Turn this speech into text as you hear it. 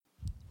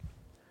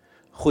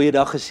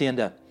Goeiedag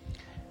geseënde.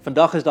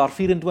 Vandag is daar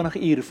 24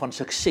 uur van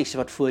sukses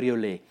wat voor jou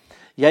lê.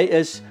 Jy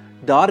is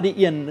daardie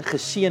een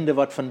geseënde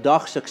wat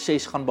vandag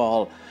sukses gaan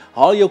behaal.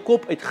 Haal jou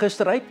kop uit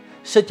gister uit,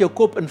 sit jou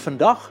kop in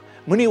vandag.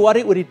 Moenie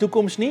worry oor die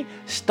toekoms nie.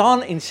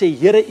 Staan en sê,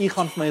 Here, U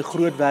gaan vir my 'n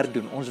groot werk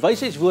doen. Ons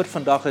wysheidswoord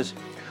vandag is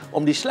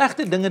om die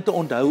slegte dinge te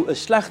onthou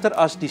is slegter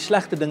as die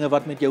slegte dinge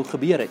wat met jou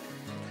gebeur het.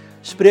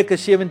 Spreuke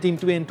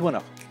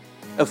 17:22.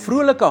 'n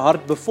Vrolike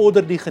hart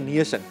bevorder die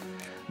genesing,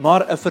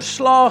 maar 'n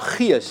verslae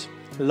gees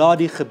laat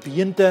die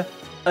gebeente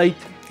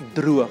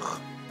uitdroog.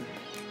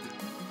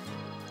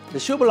 Dit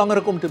is so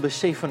belangrik om te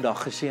besef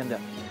vandag, geseënde,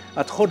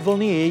 dat God wil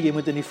nie hê jy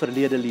moet in die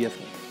verlede leef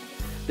nie.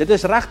 Dit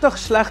is regtig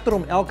slegter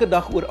om elke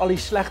dag oor al die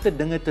slegte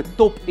dinge te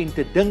top en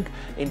te dink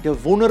en te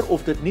wonder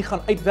of dit nie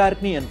gaan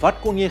uitwerk nie en wat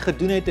kon jy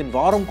gedoen het en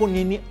waarom kon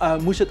jy nie,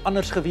 moes dit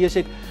anders gewees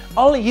het.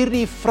 Al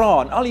hierdie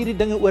vrae en al hierdie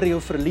dinge oor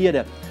jou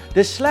verlede.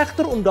 Dit is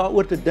slegter om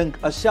daaroor te dink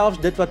as selfs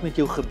dit wat met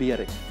jou gebeur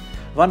het.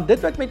 Want dit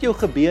wat met jou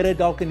gebeur het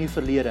dalk in die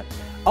verlede,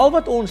 al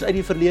wat ons uit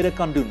die verlede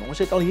kan doen, ons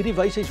het al hierdie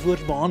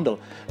wysheidswoord behandel,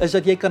 is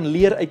dat jy kan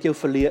leer uit jou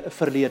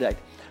verlede uit.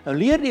 Nou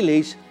leer die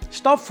les,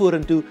 stap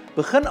vorentoe,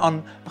 begin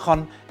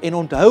aangaan en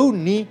onthou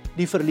nie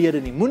die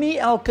verlede nie. Moenie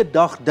elke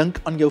dag dink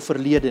aan jou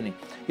verlede nie.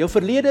 Jou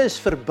verlede is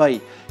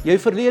verby, jou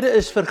verlede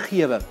is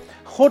vergewe.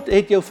 God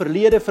het jou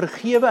verlede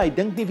vergewe, hy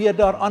dink nie weer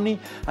daaraan nie,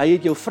 hy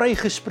het jou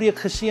vrygespreek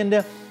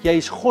geseënde, jy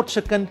is God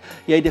se kind,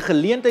 jy het die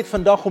geleentheid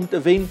vandag om te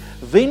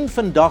wen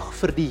vandag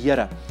vir die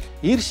Here.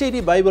 Hier sê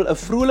die Bybel, 'n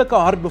vrolike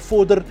hart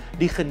bevorder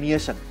die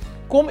genesing.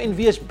 Kom en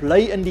wees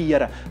bly in die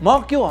Here.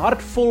 Maak jou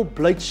hart vol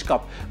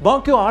blydskap.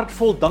 Maak jou hart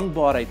vol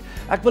dankbaarheid.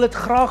 Ek wil dit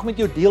graag met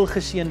jou deel,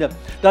 geseënde,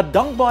 dat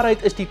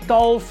dankbaarheid is die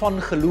taal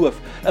van geloof.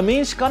 'n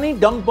Mens kan nie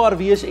dankbaar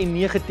wees en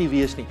negatief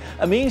wees nie.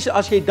 'n Mens,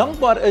 as jy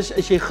dankbaar is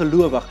jy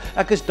gelowig.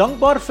 Ek is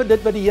dankbaar vir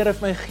dit wat die Here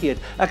vir my gegee het.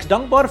 Ek is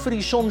dankbaar vir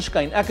die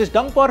sonskyn. Ek is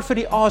dankbaar vir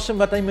die asem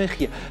wat hy my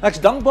gee. Ek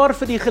is dankbaar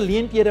vir die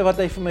geleenthede wat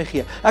hy vir my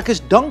gee. Ek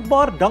is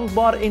dankbaar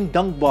en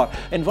dankbaar.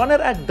 En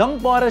wanneer ek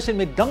dankbaar is en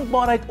met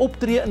dankbaarheid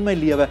optree in my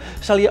lewe,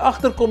 sal jy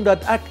agterkom dat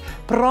ek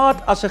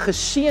praat as 'n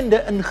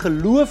geseënde in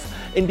geloof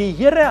en die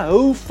Here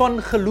hou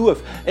van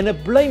geloof en 'n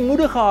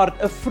blymoedige hart,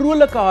 'n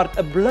vrolike hart,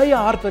 'n blye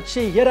hart wat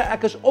sê, Here,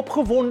 ek is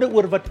opgewonde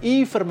oor wat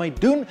U vir my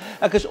doen,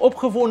 ek is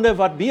opgewonde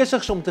wat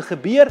besig is om te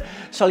gebeur,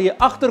 sal jy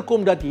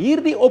agterkom dat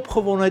hierdie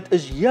opgewondenheid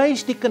is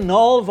juis die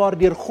kanaal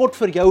waardeur God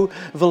vir jou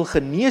wil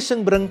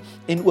genesing bring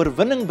en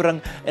oorwinning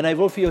bring en hy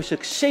wil vir jou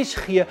sukses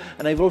gee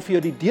en hy wil vir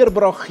jou die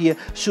deurbraak gee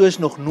soos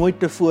nog nooit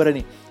tevore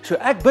nie. So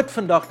ek bid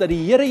vandag dat die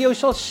Here jou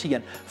sal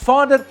seën.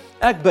 Vader,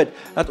 ek bid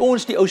dat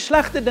ons die ou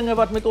slegte dinge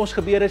wat met ons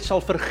gebeur het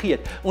sal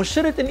vergeet. Ons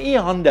sit dit in U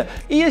hande.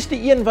 U is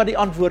die een wat die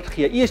antwoord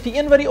gee. U is die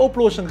een wat die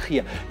oplossing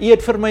gee. U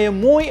het vir my 'n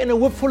mooi en 'n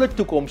hoopvolle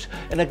toekoms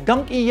en ek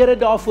dank U, Here,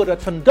 daarvoor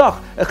dat vandag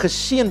 'n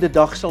geseënde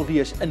dag sal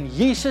wees in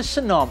Jesus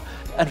se naam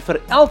en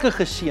vir elke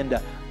geseënde.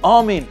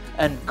 Amen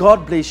and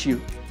God bless you.